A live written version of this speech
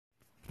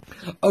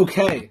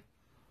Okay.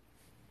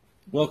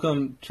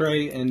 Welcome,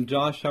 Trey and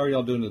Josh. How are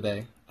y'all doing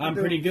today? I'm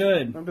pretty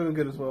good. I'm doing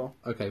good as well.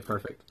 Okay,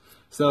 perfect.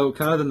 So,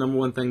 kind of the number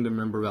one thing to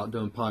remember about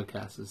doing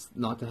podcasts is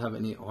not to have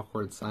any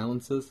awkward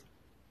silences.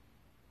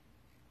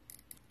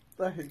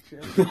 I hate you.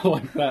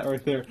 Like that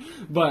right there.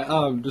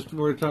 But just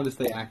we're trying to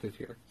stay active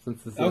here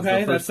since this is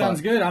Okay, the that first sounds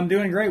pod. good. I'm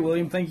doing great,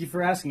 William. Thank you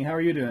for asking. How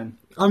are you doing?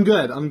 I'm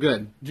good.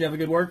 Did you have a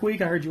good work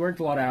week? I heard you worked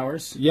a lot of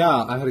hours. Yeah,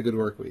 I had a good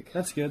work week.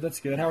 That's good.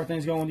 How are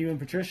things going with you and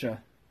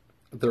Patricia?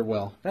 They're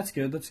well. That's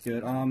good. Is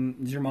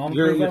your mom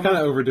You're approve of kind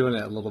it? of overdoing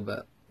it a little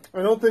bit.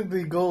 I don't think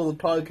the goal of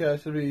the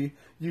podcast should be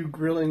you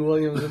grilling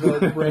Williams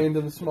about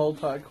random small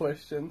talk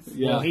questions.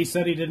 Yeah. Well, he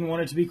said he didn't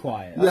want it to be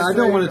quiet. Yeah, I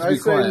don't want it to be I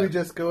say quiet. we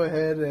just go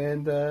ahead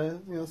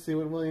and see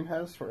what William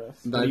has for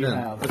us. Dive you in.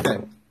 have?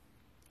 Okay.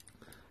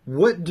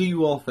 What do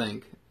you all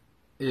think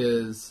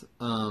is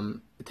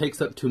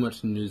takes up too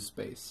much news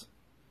space?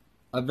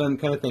 I've been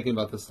kind of thinking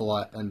about this a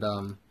lot,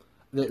 and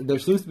there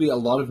seems to be a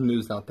lot of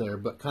news out there,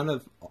 but kind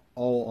of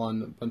all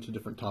on a bunch of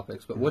different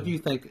topics. But what do you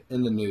think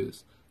in the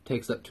news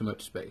takes up too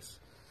much space?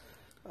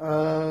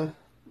 I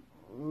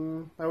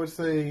would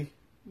say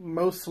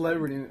all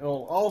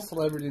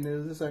celebrity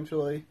news,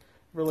 essentially.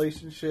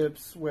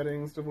 Relationships,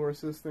 weddings,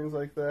 divorces, things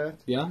like that.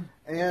 Yeah?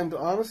 And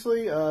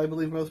honestly, I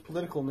believe most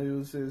political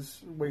news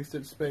is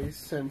wasted space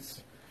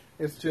since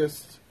it's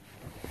just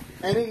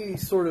any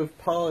sort of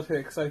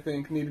politics, I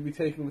think, need to be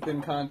taken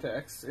within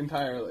context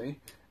entirely.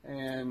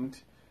 And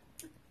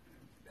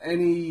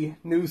any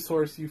news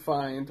source you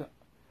find,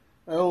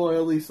 or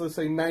at least let's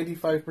say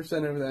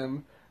 95% of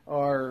them,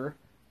 are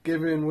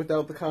given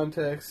without the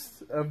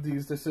context of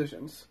these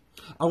decisions.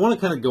 I want to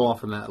kind of go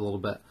off on that a little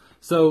bit.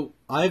 So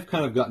I've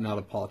kind of gotten out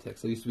of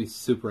politics. I used to be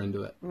super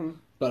into it. Mm-hmm.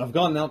 But I've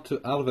gotten out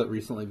of it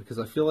recently because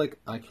I feel like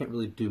I can't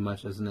really do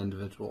much as an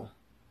individual.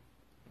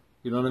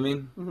 You know what I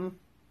mean? Mm-hmm.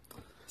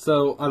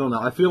 So, I don't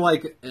know. I feel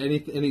like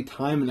any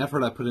time and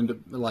effort I put into,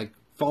 like,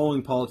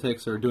 following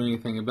politics or doing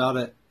anything about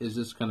it is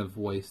just kind of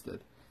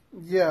wasted.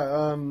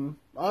 Yeah,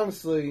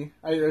 honestly,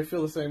 I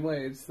feel the same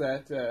way. It's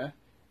that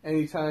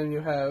anytime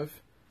you have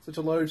such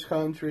a large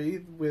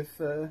country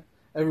with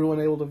everyone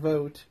able to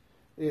vote,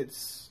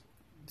 it's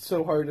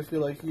so hard to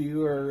feel like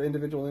you or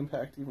individual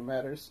impact even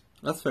matters.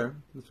 That's fair.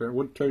 What,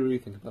 Trey, what do you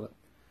think about it?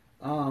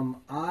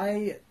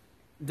 I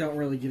don't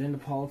really get into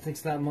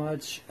politics that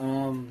much.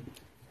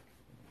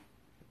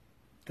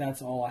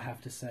 That's all I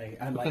have to say.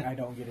 I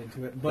don't get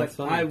into it. But That's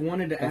fine. I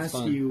wanted to That's ask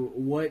fine. you,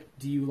 what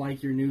do you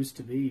like your news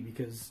to be?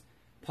 Because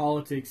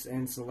politics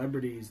and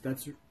celebrities,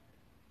 that's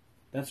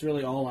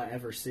really all I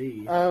ever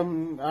see.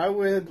 I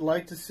would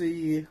like to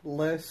see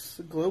less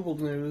global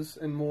news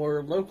and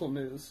more local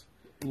news.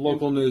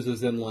 Local news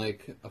is in,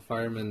 like, a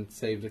fireman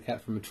saved a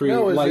cat from a tree.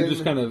 No, as like, in-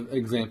 just kind of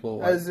example.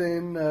 Like, As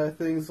in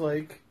things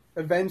like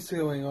events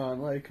going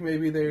on, like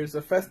maybe there's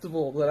a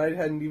festival that I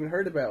hadn't even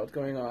heard about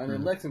going on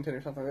in Lexington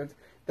or something.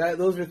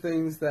 Those are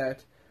things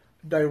that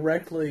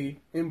directly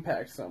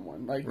impact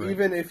someone. Like Right.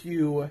 even if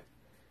you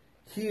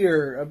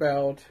hear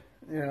about,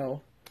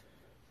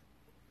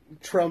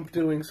 Trump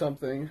doing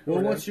something. Well,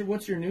 or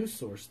what's your news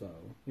source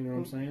though? You know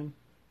what I'm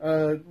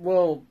saying?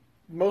 well,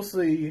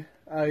 mostly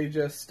I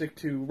just stick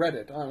to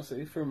Reddit,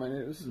 honestly, for my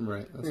news.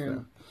 right, that's Yeah.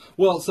 fair.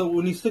 Well, so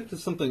when you stick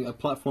to a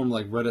platform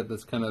like Reddit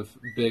that's kind of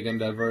big and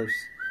diverse...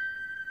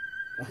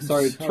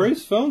 Sorry,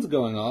 Trey's phone's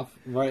going off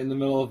right in the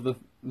middle of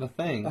the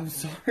thing. I'm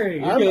sorry.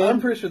 good.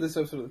 I'm pretty sure this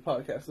episode of the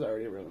podcast is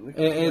already ruined.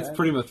 It's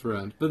pretty much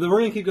ruined, but we're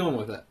gonna keep going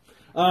with it.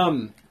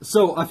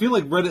 So I feel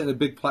like Reddit and a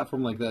big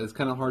platform like that is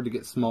kind of hard to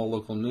get small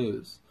local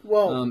news.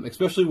 Well,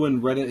 Especially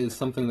when Reddit is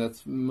something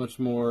that's much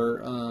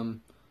more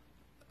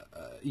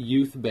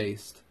youth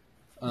based.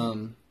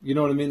 You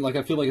know what I mean? Like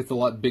I feel like it's a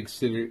lot big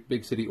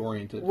city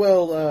oriented.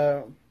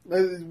 Well,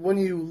 when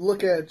you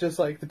look at just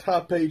like the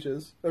top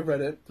pages of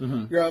Reddit,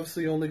 Mm-hmm. you're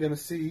obviously only going to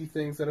see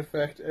things that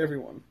affect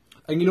everyone.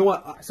 And you know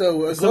what?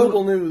 So a Some-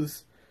 global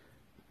news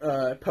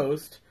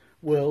post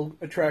will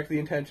attract the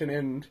attention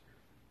and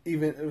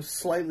even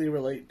slightly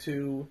relate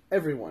to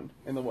everyone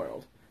in the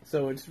world.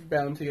 So it's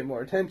bound to get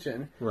more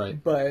attention. Right.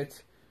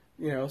 But,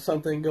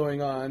 something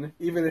going on,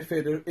 even if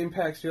it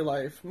impacts your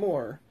life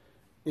more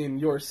in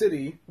your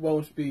city,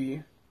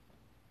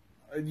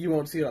 you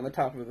won't see it on the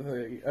top of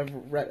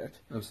Reddit.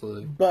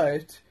 Absolutely.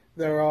 But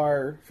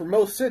for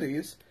most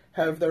cities,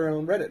 have their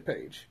own Reddit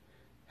page,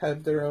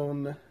 have their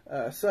own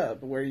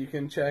sub where you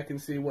can check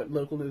and see what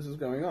local news is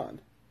going on.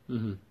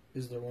 Mm-hmm.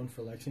 Is there one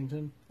for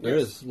Lexington? There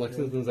Yes. is.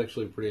 Lexington's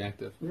actually pretty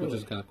active, which Really?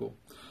 is kind of cool.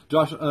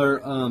 Josh, why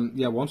don't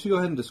you go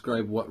ahead and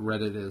describe what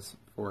Reddit is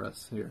for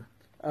us here?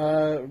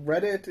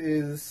 Reddit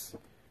is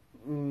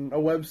a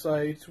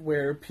website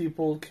where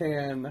people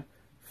can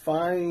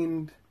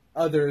find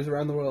others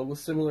around the world with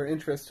similar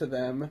interests to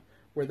them,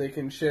 where they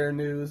can share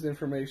news,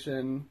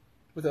 information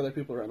with other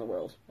people around the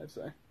world, I'd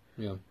say.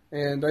 Yeah.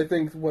 And I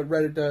think what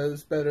Reddit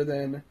does better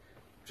than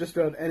just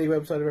about any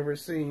website I've ever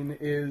seen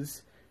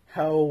is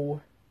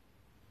how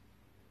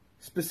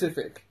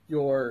specific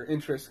your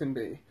interests can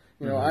be.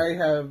 I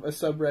have a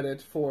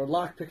subreddit for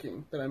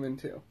lockpicking that I'm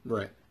into.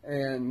 Right.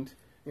 And,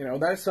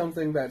 that's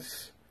something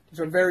that's It's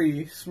a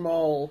very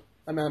small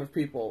amount of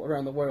people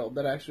around the world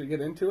that actually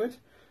get into it.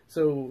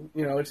 So,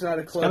 it's not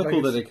a club. It's kind of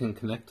cool that it can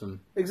connect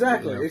them.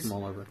 Exactly. You know, It's,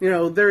 from all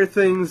over. there are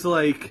things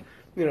like,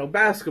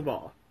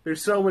 basketball.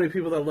 There's so many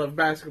people that love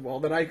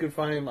basketball that I could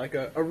find like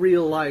a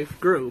real life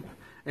group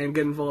and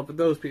get involved with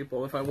those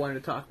people if I wanted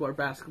to talk about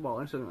basketball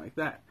or something like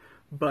that.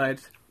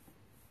 But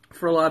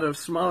for a lot of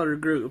smaller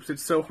groups,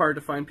 it's so hard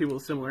to find people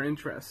with similar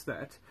interests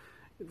that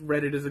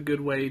Reddit is a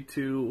good way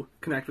to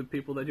connect with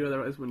people that you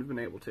otherwise wouldn't have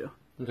been able to.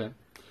 Okay.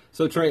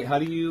 So, Trey, how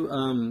do you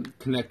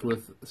connect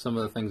with some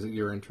of the things that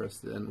you're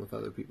interested in with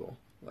other people?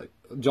 Like,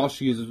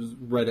 Josh uses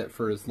Reddit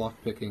for his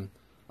lockpicking.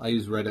 I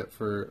use Reddit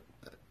for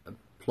a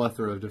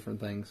plethora of different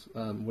things.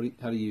 How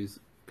do you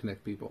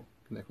connect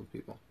with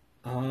people?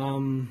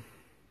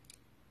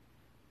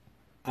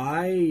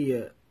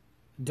 I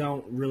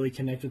don't really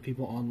connect with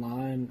people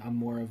online. I'm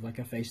more of like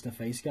a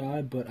face-to-face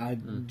guy, but I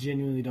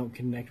genuinely don't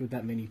connect with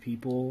that many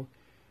people.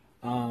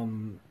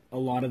 A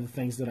lot of the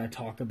things that I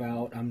talk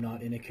about, I'm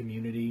not in a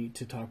community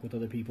to talk with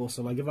other people.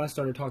 So, like, if I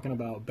started talking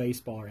about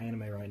baseball or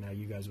anime right now,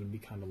 you guys would be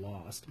kind of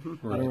lost.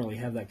 Right. I don't really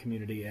have that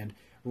community, and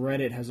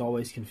Reddit has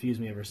always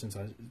confused me ever since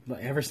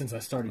I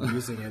started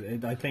using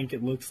it. I think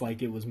it looks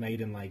like it was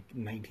made in like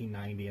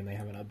 1990, and they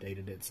haven't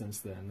updated it since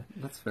then.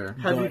 That's fair.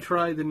 Have you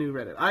tried the new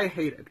Reddit? I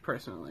hate it,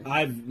 personally.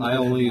 I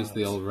only use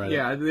the old Reddit.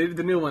 Yeah,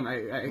 the new one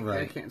I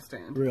Right. can't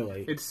stand.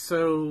 Really? It's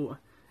so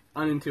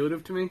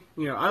unintuitive to me.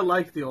 I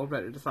like the old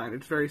Reddit design.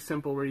 It's very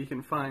simple where you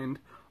can find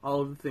all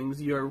of the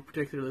things you're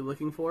particularly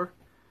looking for,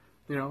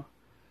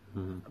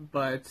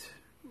 But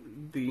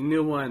the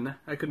new one,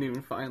 I couldn't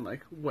even find,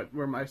 like,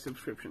 where my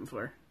subscriptions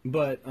were.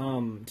 But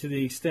to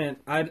the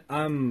extent,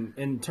 I'm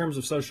in terms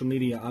of social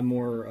media, I'm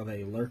more of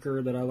a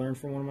lurker that I learned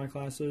from one of my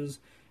classes,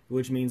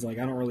 which means, like,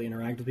 I don't really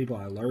interact with people,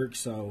 I lurk,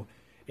 so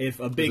if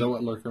a big... Is that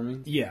what lurker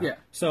means? Yeah.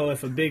 So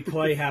if a big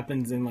play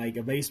happens in, like,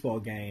 a baseball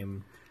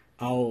game,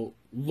 I'll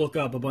look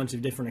up a bunch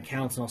of different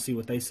accounts and I'll see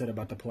what they said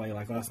about the play.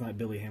 Like last night,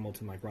 Billy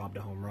Hamilton like robbed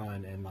a home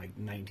run, and like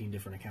 19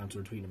 different accounts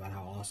were tweeting about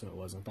how awesome it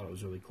was. And I thought it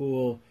was really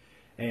cool.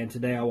 And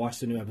today I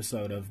watched a new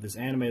episode of this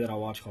anime that I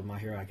watched called My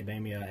Hero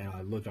Academia, and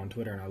I looked on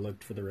Twitter and I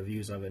looked for the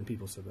reviews of it, and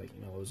people said, like,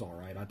 it was all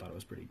right. I thought it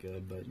was pretty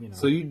good, but,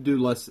 So you do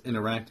less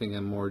interacting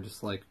and more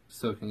just, like,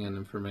 soaking in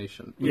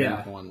information from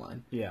people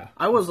online. Yeah.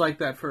 I was like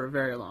that for a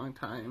very long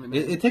time. And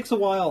It takes a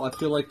while, I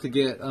feel like, to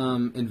get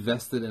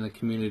invested in a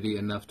community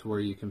enough to where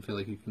you can feel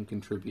like you can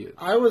contribute.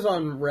 I was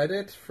on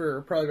Reddit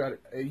for probably about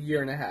a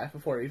year and a half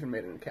before I even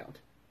made an account.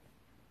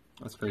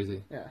 That's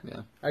crazy. Yeah.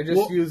 Yeah. I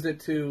just used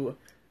it to...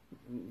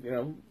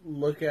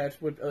 look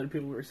at what other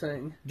people were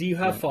saying. Do you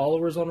have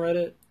followers on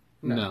Reddit?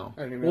 No.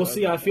 I don't even Well, know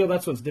see, I feel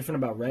that's what's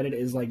different about Reddit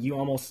is, like,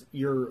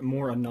 you're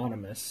more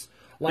anonymous.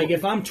 Like,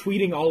 if I'm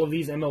tweeting all of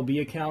these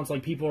MLB accounts,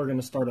 like, people are going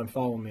to start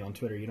unfollowing me on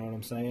Twitter, you know what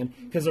I'm saying?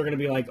 Because they're going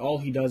to be like, all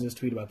he does is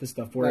tweet about this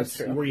stuff. That's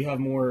true. Where you have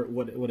more,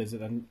 what is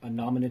it,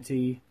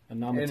 anonymity?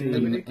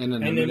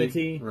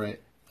 Anonymity. Right.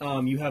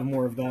 You have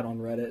more of that on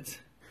Reddit.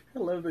 I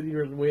love that you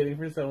were waiting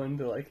for someone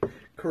to, like,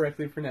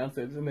 correctly pronounce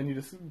it, and then you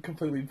just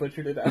completely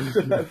butchered it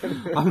after that.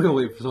 I'm going to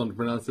wait for someone to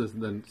pronounce this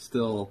and then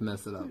still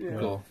mess it up. Yeah.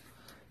 Cool.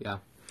 Yeah.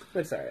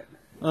 That's alright.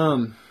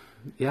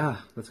 Yeah,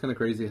 that's kind of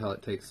crazy how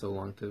it takes so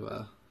long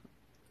to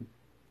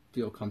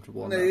feel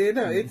comfortable enough.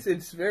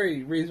 It's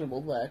very reasonable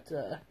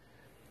that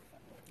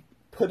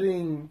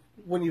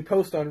when you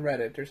post on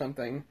Reddit or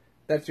something,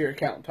 that's your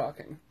account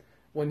talking.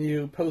 When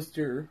you post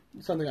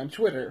something on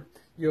Twitter,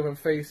 you have a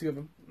face, you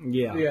have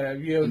you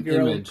have your own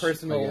image,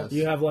 personal...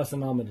 You have less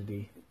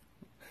anonymity.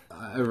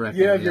 I reckon,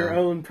 You have your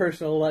own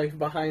personal life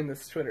behind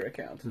this Twitter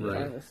account.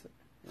 Right.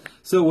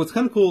 So what's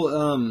kind of cool,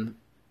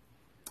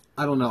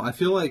 I don't know, I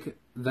feel like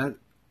that...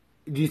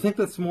 Do you think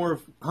that's more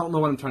of... I don't know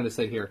what I'm trying to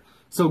say here.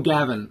 So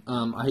Gavin,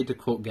 I hate to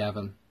quote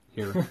Gavin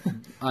here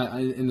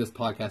in this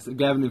podcast.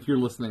 Gavin, if you're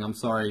listening, I'm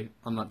sorry.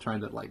 I'm not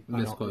trying to, like,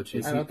 misquote you.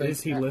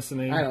 Is he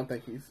listening? I don't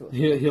think he's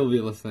listening. He'll be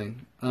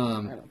listening. I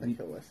don't think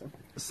he'll listen.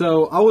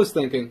 So I was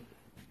thinking...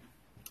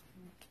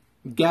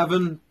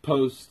 Gavin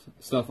posts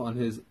stuff on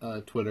his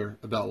Twitter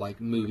about,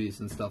 like, movies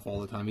and stuff all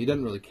the time. He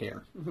doesn't really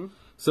care. Mm-hmm.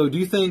 So do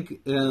you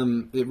think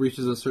it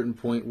reaches a certain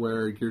point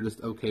where you're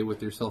just okay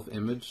with your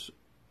self-image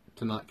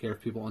to not care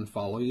if people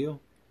unfollow you?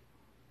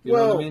 You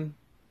know what I mean?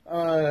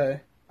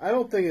 I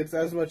don't think it's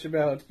as much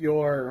about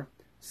your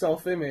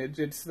self-image.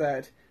 It's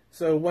that...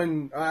 So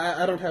when...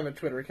 I don't have a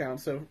Twitter account,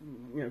 so,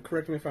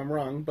 correct me if I'm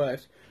wrong,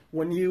 but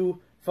when you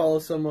follow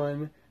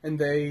someone and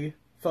they...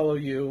 follow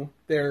you,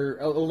 they're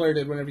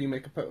alerted whenever you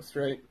make a post,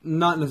 right?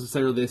 Not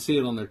necessarily. They see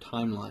it on their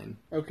timeline.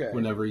 Okay.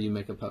 Whenever you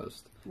make a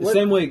post. The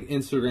same way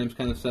Instagram's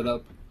kind of set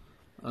up,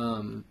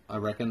 I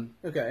reckon.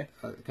 Okay.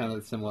 Kind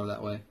of similar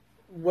that way.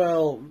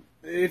 Well,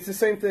 it's the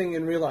same thing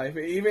in real life.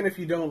 Even if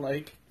you don't,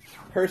 like,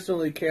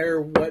 personally care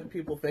what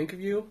people think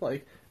of you,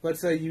 like, let's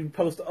say you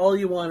post all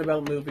you want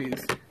about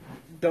movies,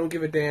 don't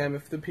give a damn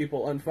if the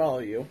people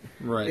unfollow you.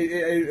 Right.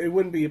 It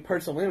wouldn't be a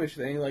personal image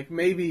thing. Like,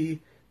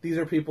 maybe... These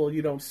are people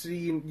you don't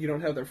see, you don't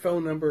have their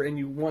phone number, and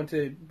you want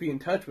to be in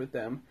touch with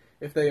them.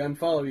 if they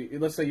unfollow you,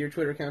 let's say your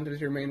Twitter account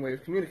is your main way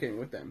of communicating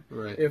with them.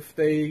 Right. If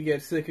they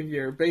get sick of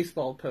your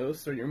baseball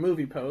posts or your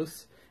movie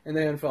posts and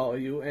they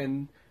unfollow you,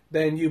 and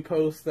then you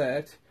post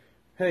that,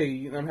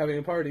 hey, I'm having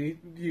a party,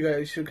 you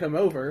guys should come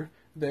over,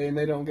 then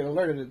they don't get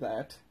alerted of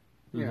that.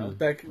 You know,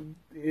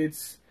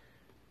 it's...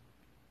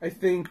 I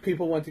think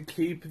people want to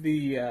keep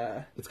the...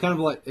 It's kind of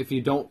like if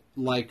you don't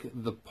like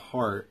the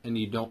part and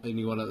you want to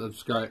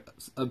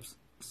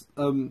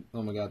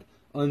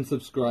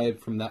unsubscribe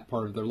from that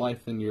part of their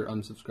life, then you're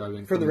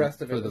unsubscribing for the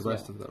rest of it for the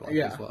rest of their life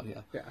as well.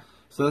 Yeah.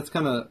 So that's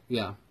kind of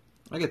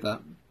I get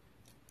that.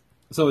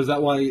 So is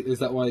that why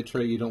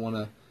Trey, you don't want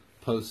to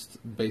post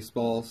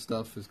baseball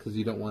stuff? Is because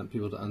you don't want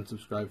people to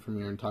unsubscribe from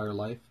your entire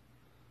life?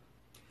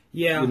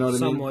 Yeah, you know what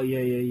somewhat. I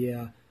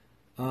mean?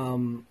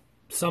 Yeah.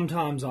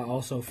 Sometimes I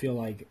also feel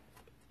like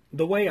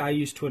the way I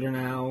use Twitter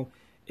now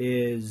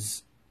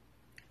is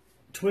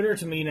Twitter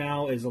to me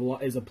now is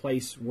a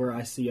place where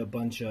I see a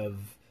bunch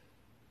of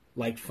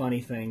like funny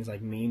things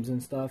like memes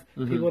and stuff.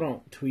 People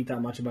don't tweet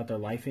that much about their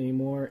life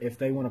anymore. If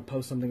they want to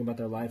post something about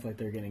their life, like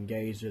they're getting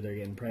engaged or they're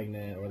getting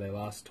pregnant or they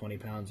lost 20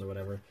 pounds or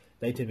whatever,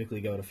 they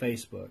typically go to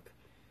Facebook.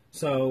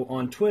 So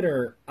on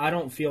Twitter, I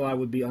don't feel I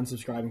would be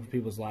unsubscribing from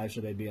people's lives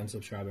or they'd be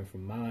unsubscribing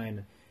from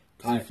mine.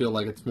 I feel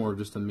like it's more of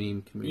just a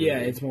meme community. Yeah,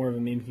 it's more of a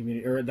meme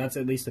community, or that's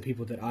at least the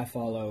people that I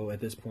follow at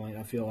this point.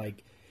 I feel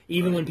like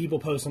even when people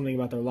post something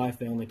about their life,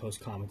 they only post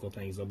comical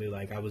things. They'll be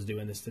like, I was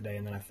doing this today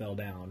and then I fell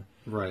down.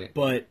 Right.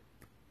 But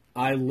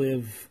I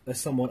live a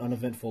somewhat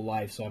uneventful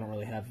life, so I don't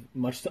really have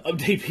much to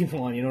update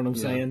people on, you know what I'm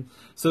saying?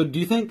 So do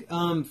you think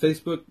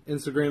Facebook,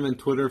 Instagram, and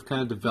Twitter have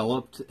kind of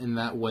developed in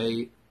that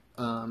way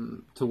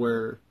to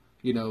where,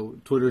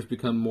 Twitter's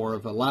become more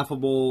of a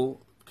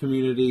laughable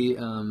community,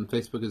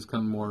 Facebook has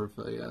become more of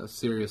a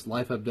serious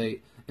life update,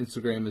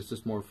 Instagram is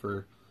just more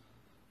for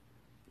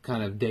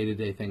kind of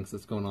day-to-day things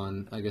that's going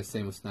on, I guess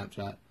same with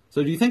Snapchat.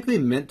 So do you think they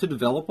meant to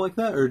develop like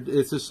that, or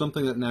is this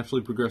something that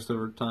naturally progressed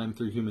over time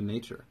through human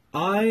nature?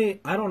 I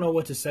don't know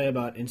what to say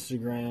about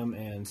Instagram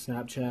and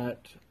Snapchat.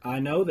 I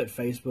know that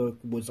Facebook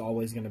was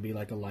always going to be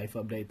like a life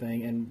update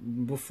thing,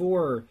 and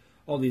before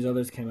all these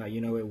others came out,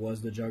 it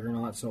was the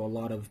juggernaut, so a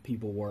lot of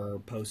people were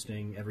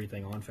posting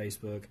everything on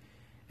Facebook.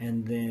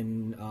 And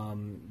then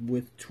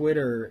with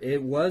Twitter,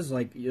 it was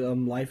like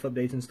life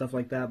updates and stuff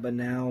like that. But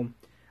now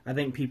I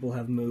think people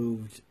have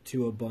moved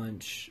to a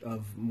bunch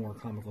of more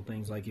comical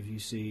things. Like if you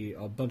see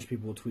a bunch of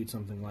people will tweet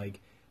something like,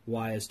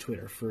 why is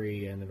Twitter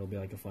free? And it'll be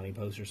like a funny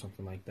post or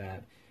something like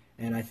that.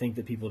 And I think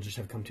that people just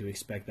have come to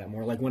expect that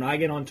more. Like when I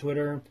get on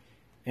Twitter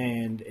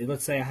and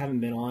let's say I haven't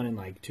been on in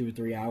like 2 or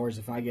 3 hours,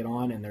 if I get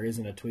on and there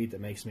isn't a tweet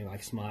that makes me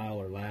like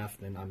smile or laugh,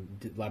 then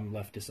I'm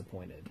left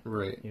disappointed.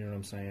 Right. You know what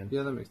I'm saying?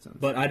 Yeah, that makes sense.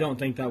 But I don't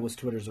think that was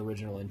Twitter's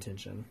original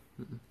intention.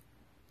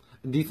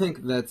 Do you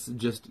think that's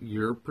just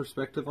your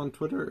perspective on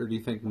Twitter, or do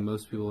you think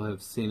most people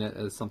have seen it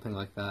as something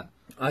like that?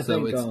 I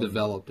think it's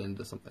developed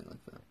into something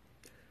like that.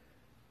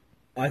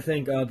 I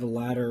think the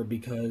latter,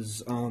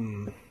 because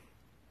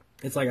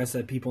it's like I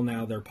said, people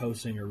now, they're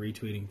posting or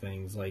retweeting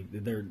things like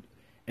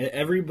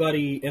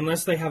everybody,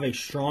 unless they have a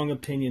strong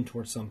opinion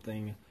towards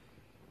something,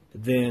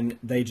 then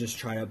they just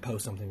try to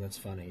post something that's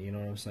funny. You know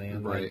what I'm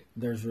saying? Right. Like,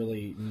 there's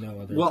really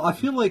no other. Well, I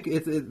feel like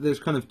there's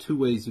kind of two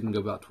ways you can go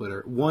about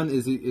Twitter. One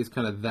is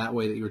kind of that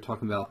way that you were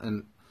talking about,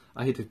 and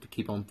I hate to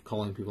keep on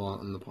calling people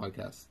out on the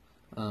podcast,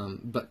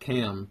 but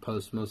Cam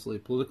posts mostly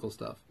political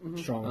stuff.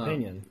 Strong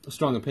opinion.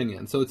 Strong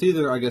opinion. So it's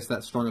either, I guess,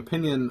 that strong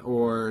opinion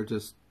or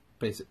just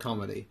basic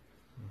comedy.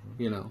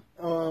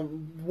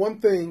 One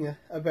thing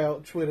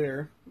about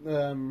Twitter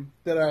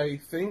that I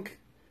think,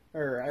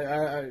 or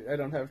I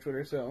don't have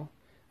Twitter, so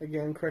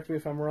again, correct me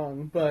if I'm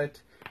wrong, but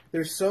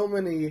there's so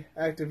many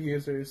active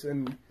users,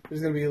 and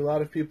there's going to be a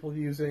lot of people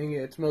using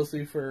it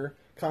mostly for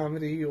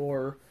comedy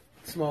or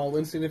small,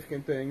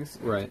 insignificant things.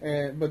 Right.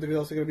 But there's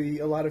also going to be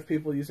a lot of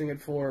people using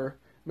it for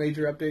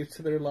major updates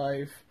to their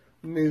life,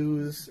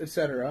 news,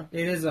 etc.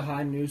 It is a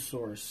high news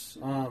source.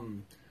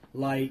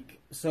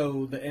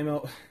 So the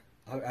ML.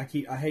 I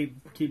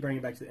keep bringing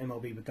it back to the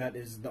MLB, but that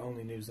is the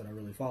only news that I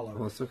really follow.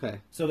 Well, it's okay.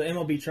 So the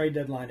MLB trade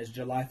deadline is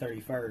July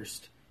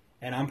 31st,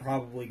 and I'm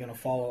probably going to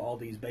follow all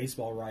these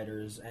baseball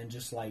writers and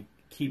just like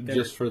keep their...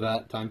 Just for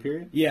that time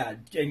period? Yeah,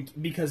 and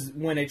because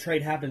when a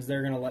trade happens,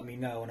 they're going to let me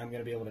know, and I'm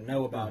going to be able to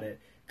know about it.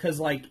 Because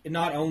like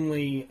not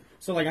only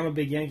I'm a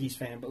big Yankees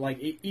fan, but like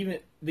even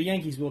the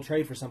Yankees will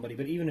trade for somebody,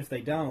 but even if they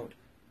don't,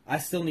 I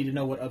still need to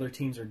know what other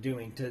teams are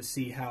doing to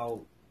see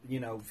how.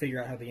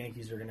 Figure out how the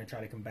Yankees are going to try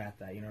to combat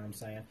that. You know what I'm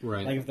saying?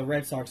 Right. Like if the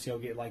Red Sox go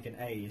get like an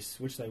ace,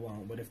 which they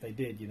won't, but if they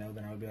did,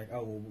 then I would be like,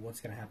 oh, well, what's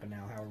going to happen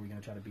now? How are we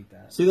going to try to beat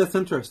that? See, that's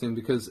interesting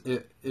because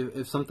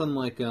if something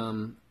like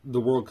the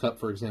World Cup,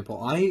 for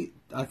example, I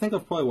think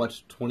I've probably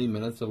watched 20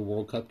 minutes of a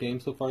World Cup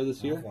game so far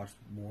this year. I've watched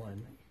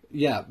one.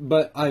 Yeah,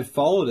 but I've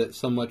followed it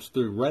so much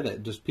through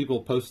Reddit, just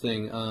people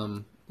posting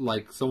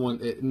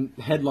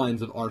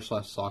headlines of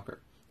r/soccer.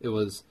 It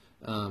was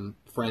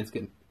France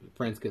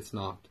gets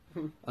knocked.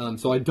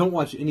 So I don't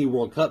watch any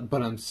World Cup,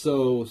 but I'm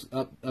so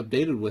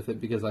updated with it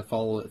because I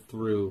follow it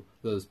through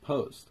those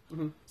posts.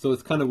 So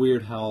it's kind of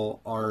weird how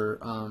our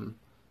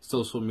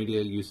social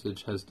media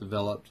usage has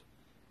developed.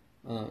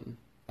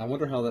 I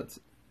wonder how that's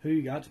Who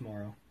you got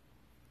tomorrow?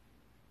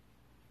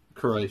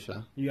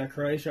 Croatia. You got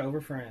Croatia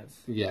over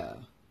France. Yeah,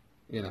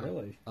 you know.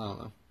 Really? I don't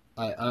know.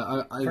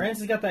 I France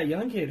has got that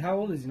young kid. How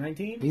old is he?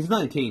 19? He's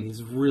 19.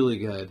 He's really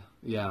good.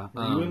 Yeah.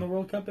 Were you in the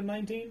World Cup at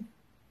 19?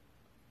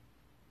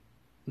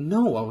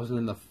 No, I wasn't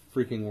in the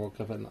freaking World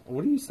Cup.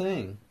 What are you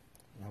saying?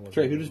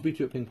 Trey, who just beat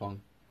you at ping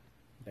pong?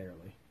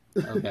 Barely.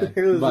 Okay.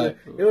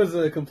 It was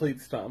a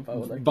complete stomp, I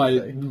would like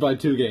to say. By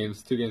 2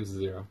 games. 2 games to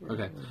 0.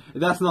 Okay.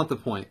 That's not the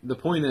point. The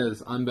point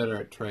is, I'm better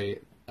at Trey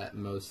at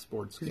most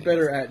sports games. He's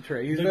better at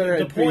Trey. He's better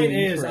at The point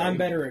being is, Trey. I'm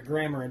better at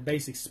grammar and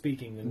basic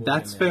speaking than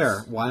That's William fair.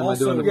 is. Why am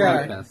Also, I doing the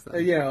Yeah, podcast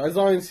then? as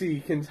long as he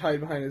can hide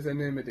behind his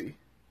anonymity.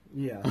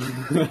 Yeah.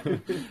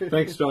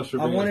 Thanks, Josh, for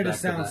I bringing wanted to us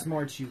back sound that.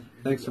 smart, you.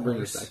 Thanks for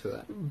bringing horse. us back to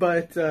that.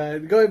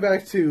 But going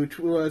back to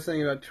what I was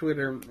saying about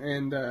Twitter,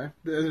 and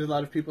there's a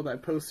lot of people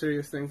that post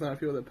serious things, a lot of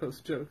people that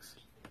post jokes.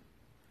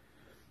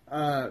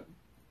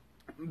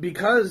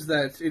 Because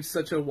it's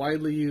such a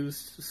widely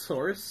used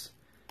source,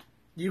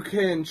 you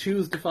can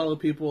choose to follow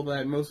people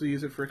that mostly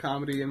use it for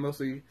comedy and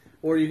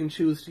or you can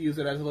choose to use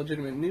it as a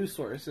legitimate news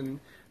source. And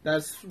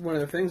that's one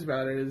of the things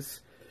about it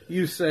is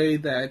you say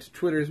that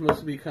Twitter has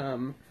mostly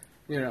become,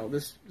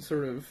 this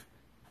sort of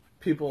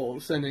people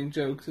sending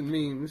jokes and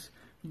memes,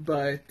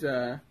 but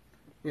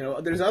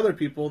there's other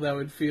people that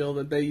would feel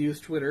that they use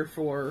Twitter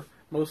for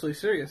mostly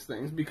serious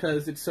things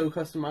because it's so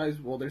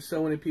customizable. There's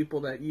so many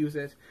people that use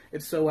it.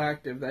 It's so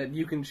active that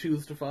you can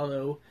choose to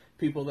follow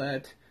people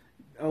that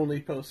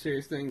only post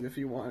serious things if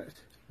you want it.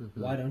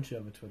 Mm-hmm. Why don't you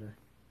have a Twitter?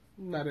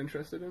 Not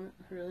interested in it,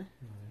 really.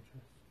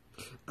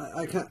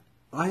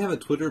 I have a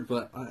Twitter,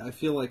 but I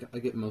feel like I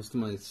get most of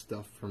my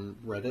stuff from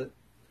Reddit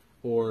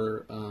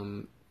or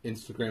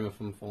Instagram if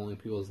I'm following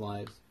people's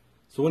lives.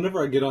 So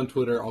whenever I get on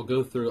Twitter, I'll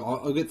go through.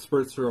 I'll get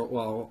spurts through.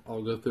 Well,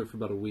 I'll go through it for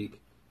about a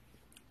week,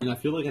 and I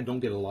feel like I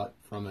don't get a lot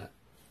from it.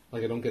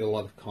 Like I don't get a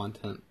lot of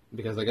content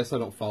because I guess I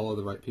don't follow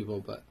the right people.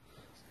 But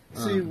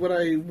See, what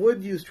I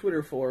would use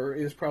Twitter for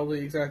is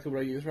probably exactly what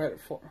I use Reddit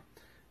for.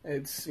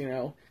 It's,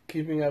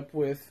 keeping up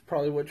with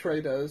probably what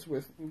Trey does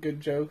with good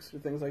jokes or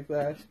things like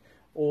that.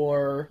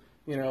 Or,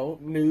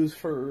 news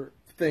for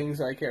things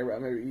I care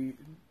about, maybe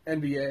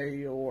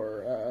NBA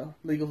or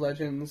League of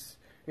Legends.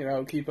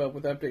 Keep up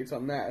with updates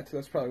on that.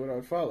 That's probably what I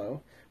would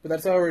follow. But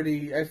that's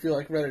already, I feel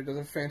like Reddit does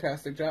a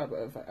fantastic job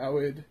of. I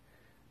would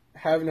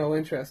have no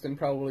interest in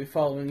probably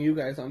following you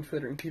guys on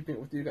Twitter and keeping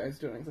it with you guys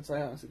doing, since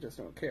I honestly just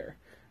don't care.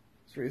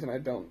 It's the reason I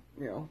don't,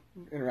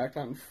 interact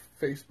on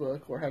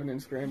Facebook or have an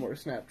Instagram or a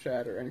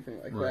Snapchat or anything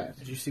like that.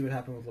 Did you see what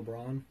happened with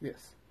LeBron?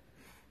 Yes.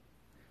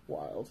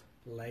 Wild.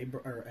 L.A.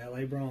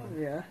 Braun.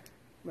 Yeah,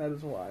 that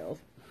is wild.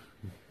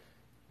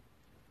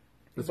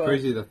 it's But-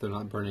 crazy that they're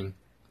not burning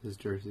his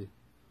jersey.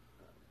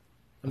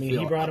 I mean,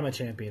 he brought him a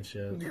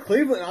championship.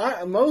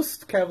 Cleveland,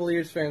 most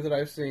Cavaliers fans that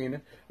I've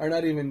seen are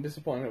not even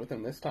disappointed with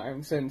him this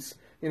time, since,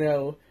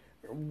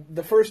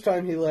 the first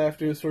time he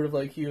left, it was sort of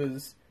like he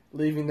was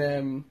leaving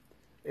them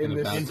In a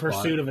this... bad In spot.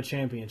 pursuit of a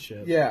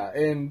championship. Yeah,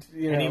 and,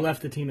 And he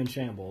left the team in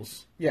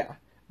shambles. Yeah,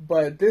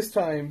 but this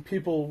time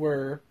people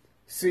were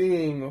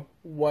seeing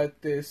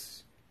what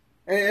this...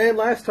 And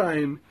last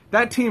time,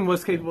 that team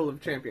was capable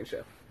of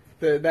championship.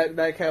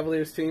 That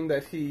Cavaliers team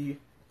that he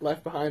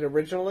left behind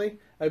originally,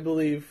 I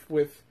believe,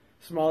 with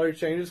smaller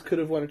changes, could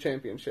have won a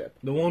championship.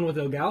 The one with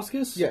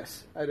Ilgauskas?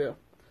 Yes, I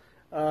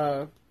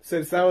do.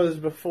 Since that was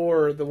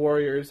before the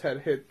Warriors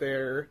had hit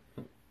the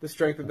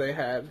strength that they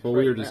had. Well,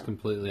 right we were just now.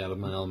 completely out of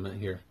my element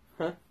here.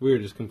 Huh? We were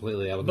just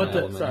completely out of my But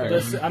element sorry. here.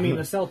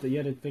 the Celtics, you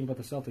had to think about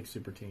the Celtics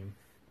super team.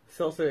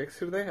 Celtics,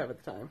 who do they have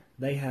at the time?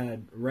 They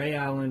had Ray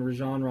Allen,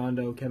 Rajon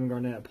Rondo, Kevin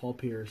Garnett, Paul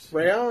Pierce,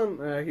 Ray Allen,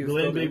 he was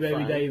Glenn still Big doing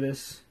Baby fine.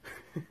 Davis.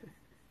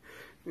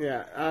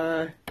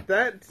 Yeah,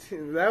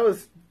 that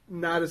was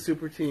not a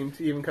super team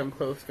to even come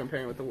close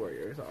comparing what the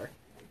Warriors are.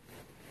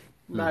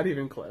 Not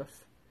even close.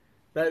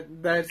 That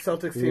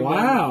Celtics team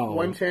Wow. won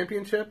one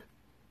championship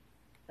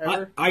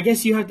ever. I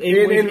guess you have to.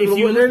 And If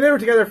you they look, were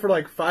together for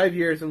like 5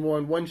 years and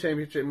won one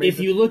championship. if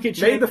you look at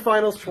made the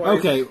finals twice.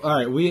 Okay, all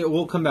right.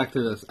 We'll come back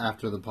to this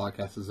after the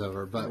podcast is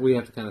over, but we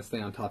have to kind of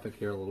stay on topic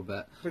here a little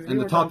bit. But you And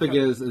the were topic on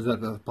top- is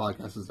that the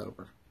podcast is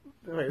over.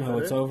 Wait, is oh, that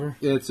it's it? over.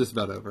 Yeah, it's just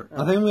about over. I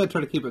think I'm going to try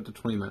to keep it to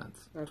 20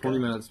 minutes. Okay. 20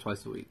 minutes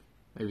twice a week,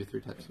 maybe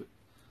 3 times a week.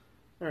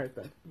 All right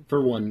then.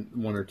 For one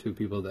or two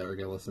people that are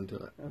going to listen to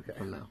it Okay.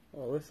 from now.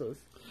 Well, this is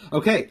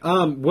Okay.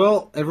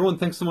 Well, everyone,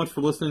 thanks so much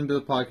for listening to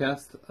the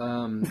podcast.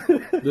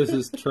 This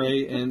is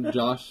Trey and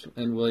Josh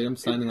and William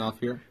signing off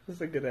here.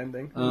 a good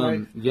ending.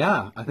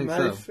 Yeah, I think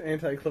nice so.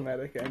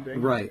 anticlimactic ending.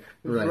 Right.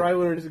 Right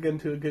when we're just getting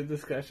to a good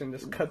discussion,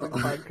 just cut the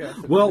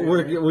podcast. Well,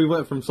 immediately. we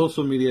went from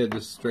social media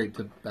just straight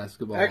to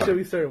basketball. Actually,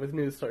 we started with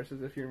news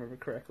sources, if you remember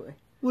correctly.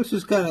 Which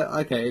is kind of,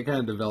 okay, it kind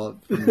of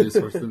developed from news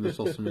sources into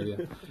social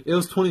media. It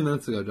was 20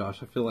 minutes ago,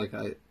 Josh. I feel like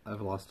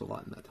I've lost a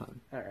lot in that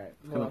time. All right.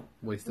 Kind Well, of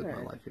wasted my all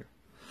right. life here.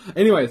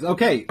 Anyways,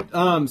 okay,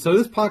 so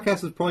this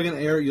podcast is probably going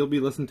to air. You'll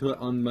be listening to it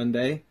on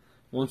Monday.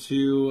 Once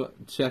you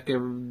check the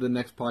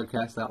next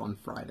podcast out on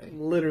Friday.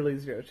 literally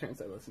zero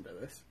chance I listen to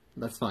this.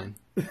 That's fine.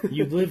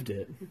 You lived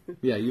it.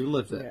 Yeah, you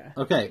lived it.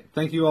 Yeah. Okay,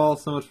 thank you all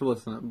so much for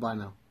listening. Bye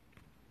now.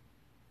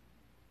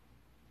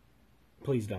 Please don't.